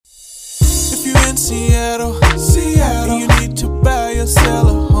in Seattle, Seattle. You need to buy or sell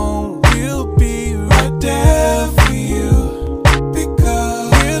a home. We'll be right there for you.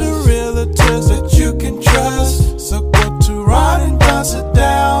 Because we're the realtors that you can trust. So go to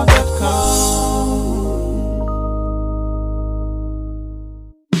RonandDonSitDown.com.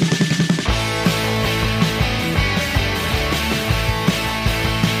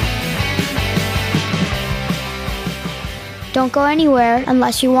 Don't go anywhere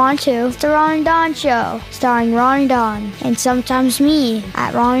unless you want to. It's the Ron and Don Show, starring Ron and Don, and sometimes me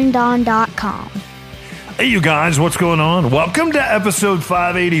at RonandDon.com. Hey, you guys, what's going on? Welcome to episode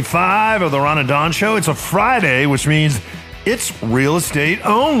 585 of the Ron and Don Show. It's a Friday, which means it's real estate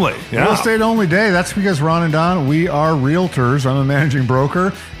only. Yeah. Real estate only day. That's because Ron and Don, we are realtors. I'm a managing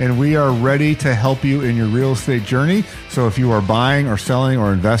broker, and we are ready to help you in your real estate journey. So if you are buying or selling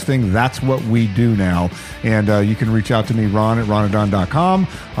or investing, that's what we do now. And you can reach out to me, Ron at ronandon.com.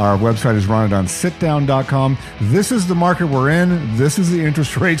 Our website is ronandonsitdown.com. This is the market we're in. This is the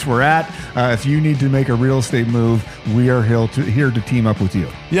interest rates we're at. If you need to make a real estate move, we are here to team up with you.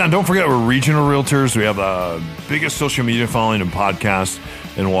 Yeah, and don't forget, we're regional realtors. We have the biggest social media following and podcasts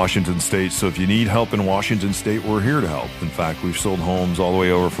in Washington State. So if you need help in Washington State, we're here to help. In fact, we've sold homes all the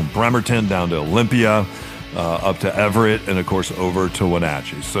way over from Bremerton down to Olympia, up to Everett, and of course over to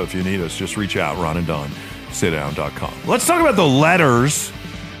Wenatchee. So if you need us, just reach out, RonandDonSitDown.com. Let's talk about the letters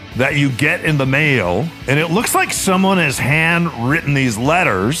that you get in the mail. And it looks like someone has handwritten these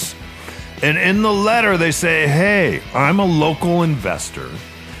letters. And in the letter, they say, hey, I'm a local investor.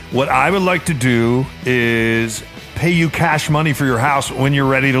 What I would like to do is pay you cash money for your house when you're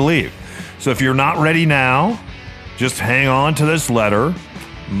ready to leave. So if you're not ready now, just hang on to this letter.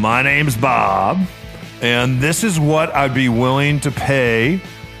 My name's Bob, and this is what I'd be willing to pay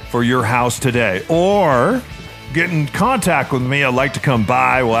for your house today. Or get in contact with me. I'd like to come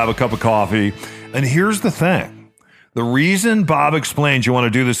by. We'll have a cup of coffee. And here's the thing. The reason Bob explains you want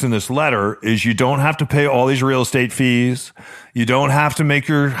to do this in this letter is you don't have to pay all these real estate fees. You don't have to make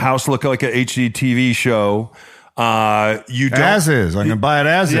your house look like an HGTV show. You don't, as is. I'm going to buy it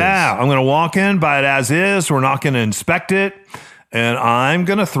as is. Yeah, I'm going to walk in, buy it as is. We're not going to inspect it. And I'm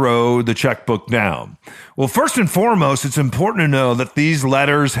going to throw the checkbook down. Well, first and foremost, it's important to know that these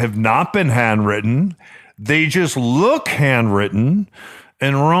letters have not been handwritten. They just look handwritten.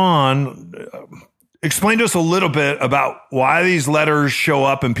 And Ron, explain to us a little bit about why these letters show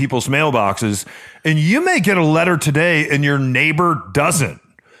up in people's mailboxes. And you may get a letter today and your neighbor doesn't.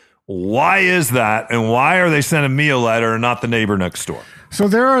 Why is that? And why are they sending me a letter and not the neighbor next door? So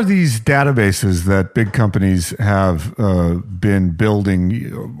there are these databases that big companies have been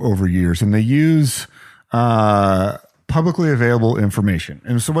building over years, and they use publicly available information.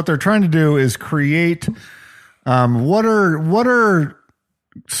 And so what they're trying to do is create what are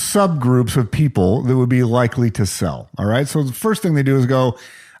subgroups of people that would be likely to sell. All right. So the first thing they do is go,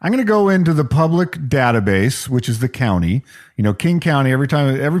 I'm going to go into the public database, which is the county. You know, King County, every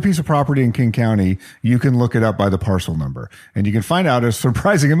piece of property in King County, you can look it up by the parcel number. And you can find out a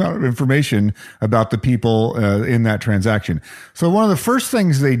surprising amount of information about the people in that transaction. So one of the first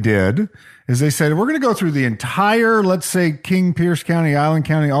things they did is they said, we're going to go through the entire, let's say, King, Pierce County, Island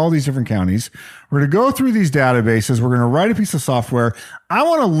County, all these different counties. We're going to go through these databases. We're going to write a piece of software. I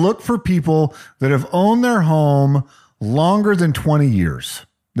want to look for people that have owned their home longer than 20 years.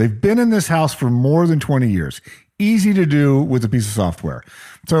 They've been in this house for more than 20 years. Easy to do with a piece of software.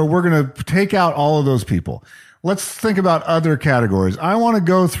 So we're going to take out all of those people. Let's think about other categories. I want to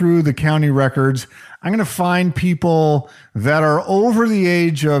go through the county records. I'm going to find people that are over the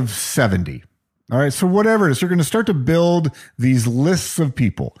age of 70. All right. So whatever it is, you're going to start to build these lists of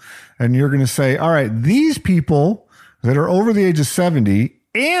people. And you're going to say, all right, these people that are over the age of 70,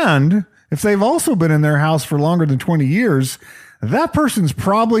 and if they've also been in their house for longer than 20 years, that person's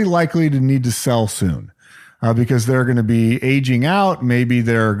probably likely to need to sell soon because they're going to be aging out. Maybe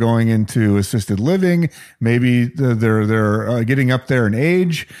they're going into assisted living. Maybe they're getting up there in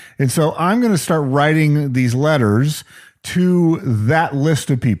age. And so I'm going to start writing these letters to that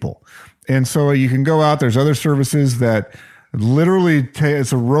list of people. And so you can go out. There's other services that literally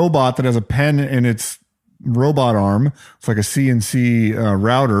it's a robot that has a pen in its robot arm. It's like a CNC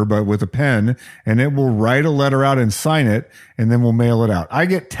router, but with a pen, and it will write a letter out and sign it, and then we'll mail it out. I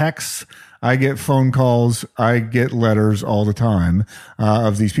get texts, I get phone calls, I get letters all the time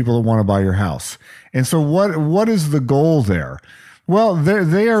of these people that want to buy your house. And so what is the goal there? Well,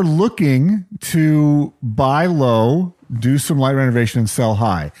 they are looking to buy low, do some light renovation, and sell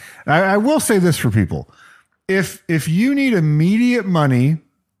high. I will say this for people. If you need immediate money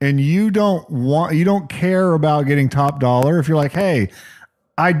and you don't care about getting top dollar, if you're like, hey,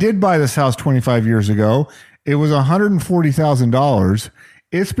 I did buy this house 25 years ago. It was $140,000.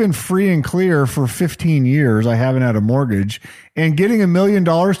 It's been free and clear for 15 years. I haven't had a mortgage. And getting $1 million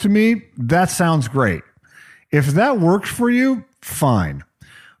to me, that sounds great. If that works for you, fine.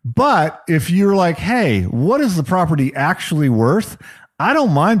 But if you're like, hey, what is the property actually worth? I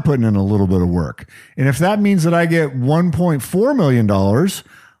don't mind putting in a little bit of work. And if that means that I get $1.4 million,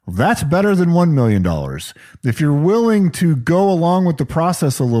 that's better than $1 million. If you're willing to go along with the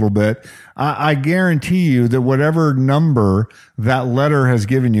process a little bit, I guarantee you that whatever number that letter has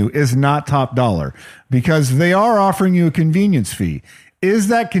given you is not top dollar, because they are offering you a convenience fee. Is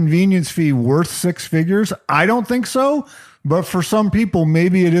that convenience fee worth six figures? I don't think so. But for some people,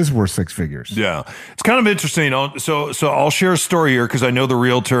 maybe it is worth six figures. Yeah. It's kind of interesting. So I'll share a story here because I know the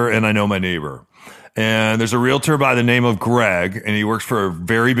realtor and I know my neighbor. And there's a realtor by the name of Greg, and he works for a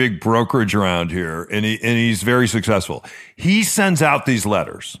very big brokerage around here, and he's very successful. He sends out these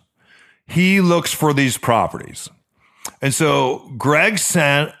letters. He looks for these properties. And so Greg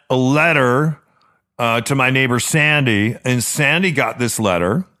sent a letter to my neighbor Sandy, and Sandy got this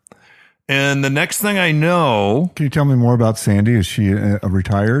letter. And the next thing I know... Can you tell me more about Sandy? Is she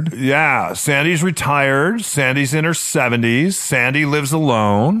retired? Yeah, Sandy's retired. Sandy's in her 70s. Sandy lives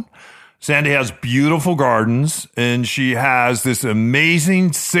alone. Sandy has beautiful gardens, and she has this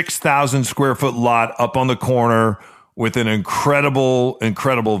amazing 6,000 square foot lot up on the corner with an incredible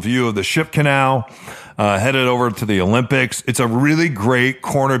view of the Ship Canal, headed over to the Olympics. It's a really great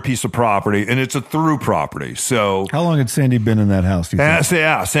corner piece of property, and it's a through property. So, how long had Sandy been in that house? Do you think?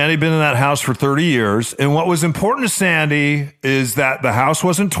 Yeah, Sandy been in that house for 30 years. And what was important to Sandy is that the house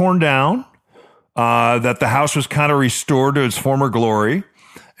wasn't torn down, that the house was kind of restored to its former glory.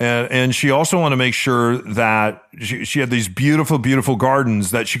 And she also wanted to make sure that she had these beautiful, beautiful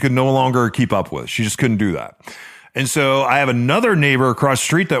gardens that she could no longer keep up with. She just couldn't do that. And so I have another neighbor across the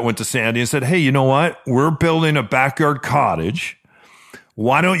street that went to Sandy and said, hey, you know what? We're building a backyard cottage.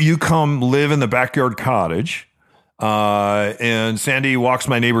 Why don't you come live in the backyard cottage? And Sandy walks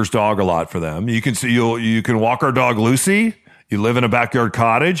my neighbor's dog a lot for them. You can see, you can walk our dog Lucy. You live in a backyard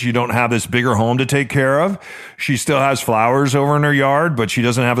cottage. You don't have this bigger home to take care of. She still has flowers over in her yard, but she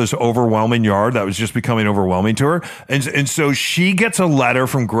doesn't have this overwhelming yard that was just becoming overwhelming to her. And so she gets a letter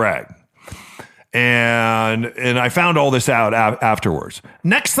from Greg. And I found all this out afterwards.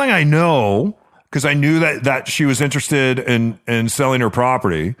 Next thing I know, because I knew that she was interested in selling her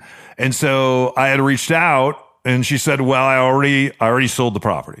property. And so I had reached out, and she said, well, I already sold the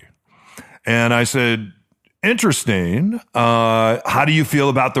property. And I said, interesting. How do you feel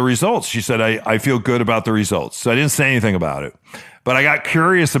about the results? She said, I feel good about the results. So I didn't say anything about it, but I got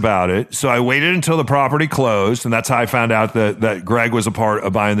curious about it. So I waited until the property closed. And that's how I found out that Greg was a part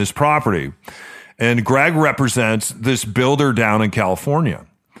of buying this property. And Greg represents this builder down in California.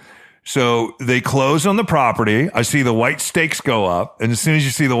 So they close on the property. I see the white stakes go up. And as soon as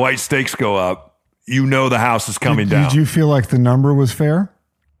you see the white stakes go up, you know the house is coming down. Did you feel like the number was fair?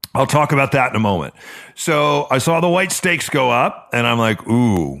 I'll talk about that in a moment. So I saw the white stakes go up, and I'm like,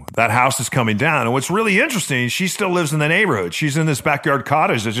 ooh, that house is coming down. And what's really interesting, she still lives in the neighborhood. She's in this backyard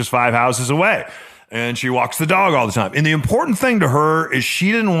cottage that's just 5 houses away. And she walks the dog all the time. And the important thing to her is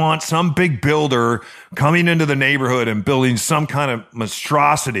she didn't want some big builder coming into the neighborhood and building some kind of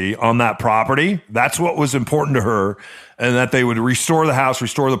monstrosity on that property. That's what was important to her. And that they would restore the house,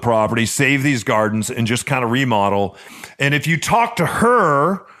 restore the property, save these gardens, and just kind of remodel. And if you talk to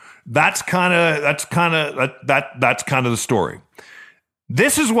her, that's kind of the story.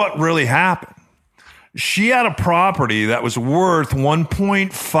 This is what really happened. She had a property that was worth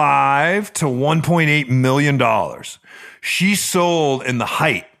 $1.5 to $1.8 million. She sold in the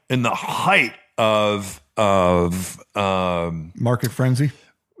height of market frenzy,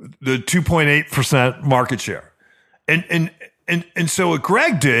 the 2.8% market share. And so what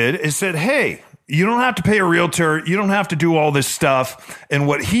Greg did is said, hey, you don't have to pay a realtor. You don't have to do all this stuff. And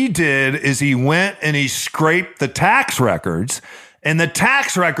what he did is he went and he scraped the tax records. And the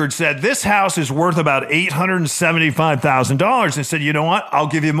tax record said this house is worth about $875,000. And said, you know what? I'll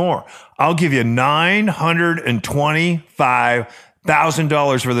give you more. I'll give you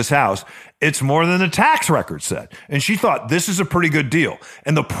 $925,000 for this house. It's more than the tax record said. And she thought this is a pretty good deal.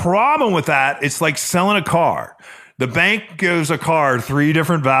 And the problem with that, it's like selling a car. The bank gives a car 3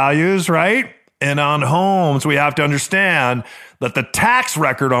 different values, right? And on homes, we have to understand that the tax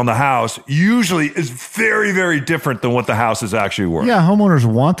record on the house usually is very, very different than what the house is actually worth. Yeah, homeowners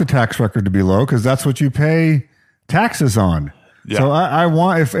want the tax record to be low because that's what you pay taxes on. Yeah. So I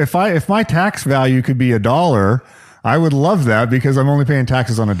want if my tax value could be $1, I would love that because I'm only paying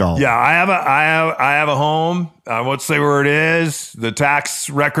taxes on $1. Yeah, I have a home. I won't say where it is. The tax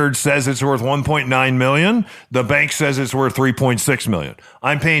record says it's worth $1.9 million. The bank says it's worth $3.6 million.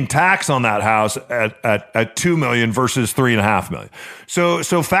 I'm paying tax on that house at $2 million versus $3.5 million.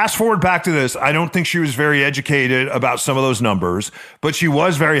 So fast forward back to this. I don't think she was very educated about some of those numbers, but she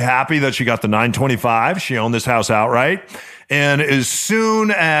was very happy that she got the 925. She owned this house outright. And as soon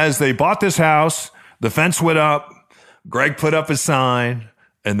as they bought this house, the fence went up. Greg put up his sign,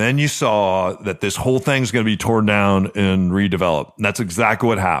 and then you saw that this whole thing's going to be torn down and redeveloped. And that's exactly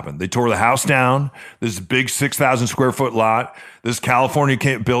what happened. They tore the house down, this big 6,000 square foot lot. This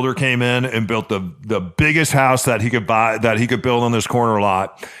California builder came in and built the biggest house that he could buy, that he could build on this corner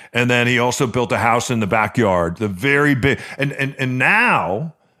lot. And then he also built a house in the backyard, the very big. And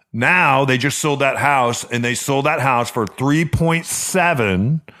now they just sold that house, and they sold that house for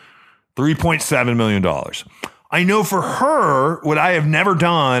 $3.7 million. I know for her, what I have never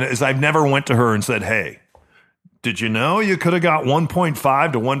done is I've never went to her and said, hey, did you know you could have got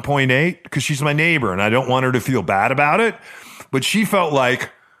 1.5 to 1.8? Because she's my neighbor and I don't want her to feel bad about it. But she felt like,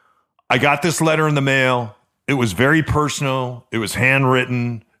 I got this letter in the mail. It was very personal. It was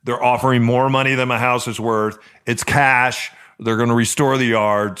handwritten. They're offering more money than my house is worth. It's cash. They're going to restore the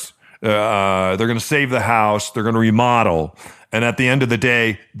yards. They're going to save the house. They're going to remodel. And at the end of the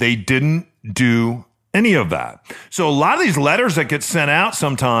day, they didn't do any of that. So a lot of these letters that get sent out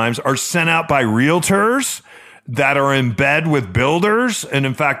sometimes are sent out by realtors that are in bed with builders. And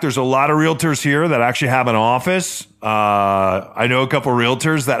in fact, there's a lot of realtors here that actually have an office. I know a couple of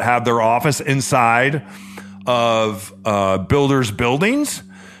realtors that have their office inside of builders' buildings.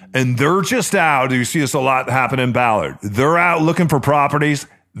 And they're just out. You see this a lot happen in Ballard. They're out looking for properties.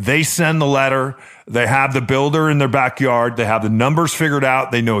 They send the letter. They have the builder in their backyard. They have the numbers figured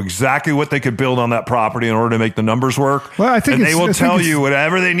out. They know exactly what they could build on that property in order to make the numbers work. Well, I think and they will tell you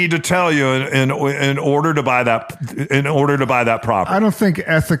whatever they need to tell you in order to buy that property. I don't think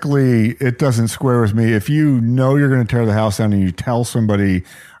ethically it doesn't square with me. If you know you're going to tear the house down and you tell somebody,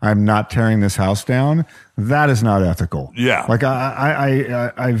 I'm not tearing this house down, that is not ethical. Yeah. Like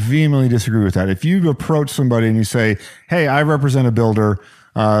I vehemently disagree with that. If you approach somebody and you say, hey, I represent a builder,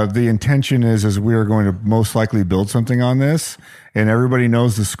 the intention is we are going to most likely build something on this, and everybody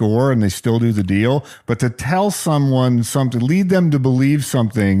knows the score and they still do the deal. But to tell someone something, lead them to believe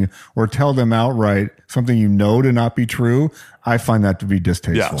something, or tell them outright something you know to not be true, I find that to be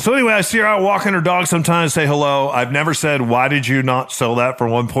distasteful. Yeah. So anyway, I see her out walking her dog sometimes, say hello. I've never said, why did you not sell that for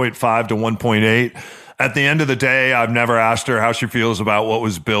 1.5 to 1.8? At the end of the day, I've never asked her how she feels about what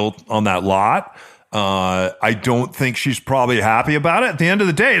was built on that lot. I don't think she's probably happy about it. At the end of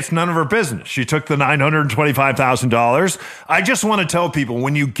the day, it's none of her business. She took the $925,000. I just want to tell people,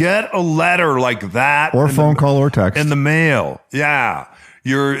 when you get a letter like that, or phone call or text in the mail,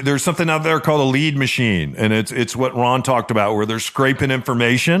 there's something out there called a lead machine, and it's what Ron talked about, where they're scraping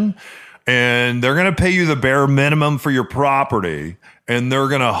information, and they're going to pay you the bare minimum for your property. And they're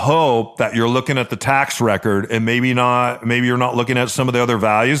going to hope that you're looking at the tax record, and maybe you're not looking at some of the other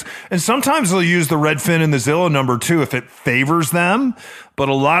values. And sometimes they'll use the Redfin and the Zillow number too, if it favors them. But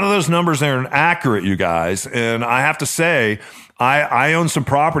a lot of those numbers aren't accurate, you guys. And I have to say, I own some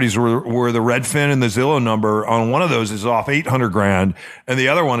properties where the Redfin and the Zillow number on one of those is off $800,000, and the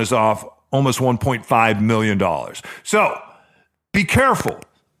other one is off almost $1.5 million. So be careful.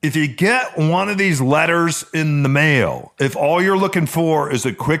 If you get one of these letters in the mail, if all you're looking for is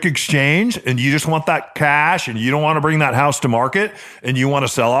a quick exchange and you just want that cash and you don't want to bring that house to market and you want to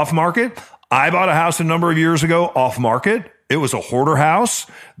sell off market, I bought a house a number of years ago off market. It was a hoarder house.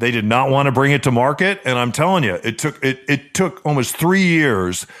 They did not want to bring it to market. And I'm telling you, it took almost 3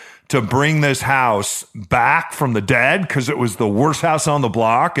 years to bring this house back from the dead, because it was the worst house on the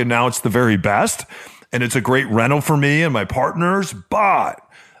block. And now it's the very best. And it's a great rental for me and my partners.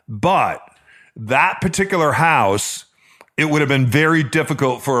 But that particular house, it would have been very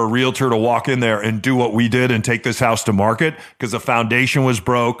difficult for a realtor to walk in there and do what we did and take this house to market, because the foundation was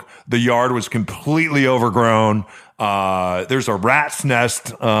broke. The yard was completely overgrown. There's a rat's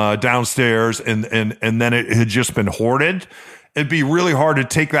nest downstairs, and then it had just been hoarded. It'd be really hard to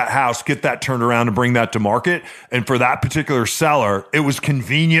take that house, get that turned around, and bring that to market. And for that particular seller, it was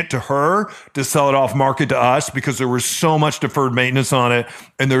convenient to her to sell it off market to us, because there was so much deferred maintenance on it,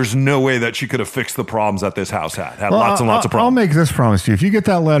 and there's no way that she could have fixed the problems that this house had. Lots and lots of problems. I'll make this promise to you. If you get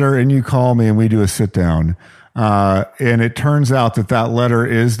that letter and you call me and we do a sit down, and it turns out that letter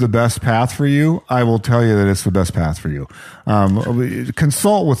is the best path for you, I will tell you that it's the best path for you.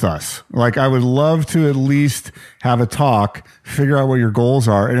 Consult with us. Like, I would love to at least have a talk, figure out what your goals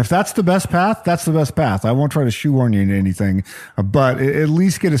are. And if that's the best path, that's the best path. I won't try to shoehorn you into anything, but at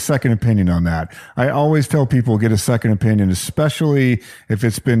least get a second opinion on that. I always tell people get a second opinion, especially if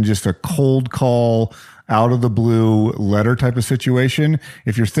it's been just a cold call, out of the blue letter type of situation.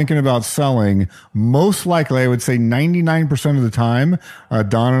 If you're thinking about selling, most likely, I would say 99% of the time,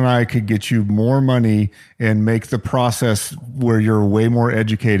 Don and I could get you more money and make the process where you're way more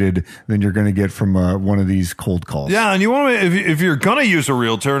educated than you're going to get from one of these cold calls. Yeah, and you want to, if you're going to use a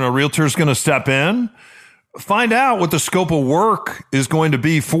realtor and a realtor's going to step in, find out what the scope of work is going to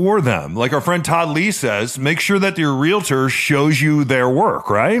be for them. Like our friend Todd Lee says, make sure that your realtor shows you their work,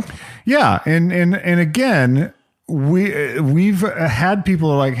 right? Yeah. And again, we've had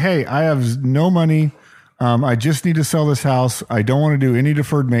people like, hey, I have no money. I just need to sell this house. I don't want to do any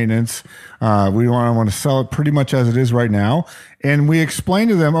deferred maintenance. I want to sell it pretty much as it is right now. And we explain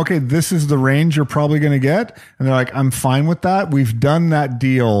to them, okay, this is the range you're probably going to get. And they're like, I'm fine with that. We've done that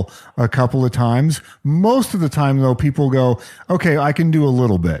deal a couple of times. Most of the time though, people go, okay, I can do a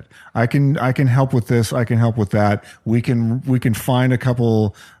little bit. I can help with this. I can help with that. We can find a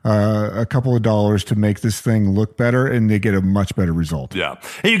couple of dollars to make this thing look better, and they get a much better result. Yeah.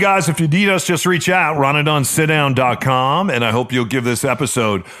 Hey, you guys, if you need us, just reach out, ronanddonsitdown.com. And I hope you'll give this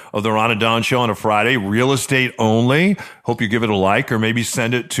episode of the Ron and Don Show on a Friday, real estate only. Hope you give it a like, or maybe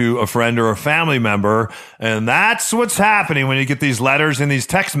send it to a friend or a family member. And that's what's happening when you get these letters and these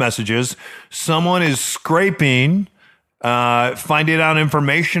text messages. Someone is scraping, finding out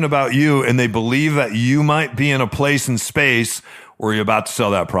information about you, and they believe that you might be in a place and space where you're about to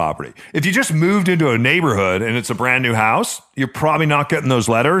sell that property. If you just moved into a neighborhood and it's a brand new house, you're probably not getting those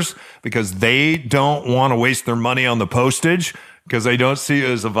letters because they don't want to waste their money on the postage, because they don't see you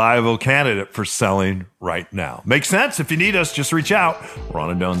as a viable candidate for selling right now. Makes sense? If you need us, just reach out.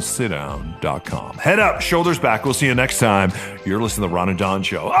 ronanddonsitdown.com. Head up, shoulders back. We'll see you next time. You're listening to the Ron and Don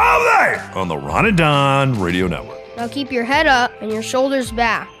Show all day on the Ron and Don Radio Network. Now keep your head up and your shoulders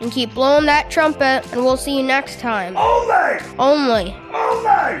back and keep blowing that trumpet, and we'll see you next time. Only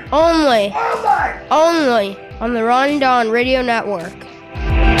on the Ron and Don Radio Network.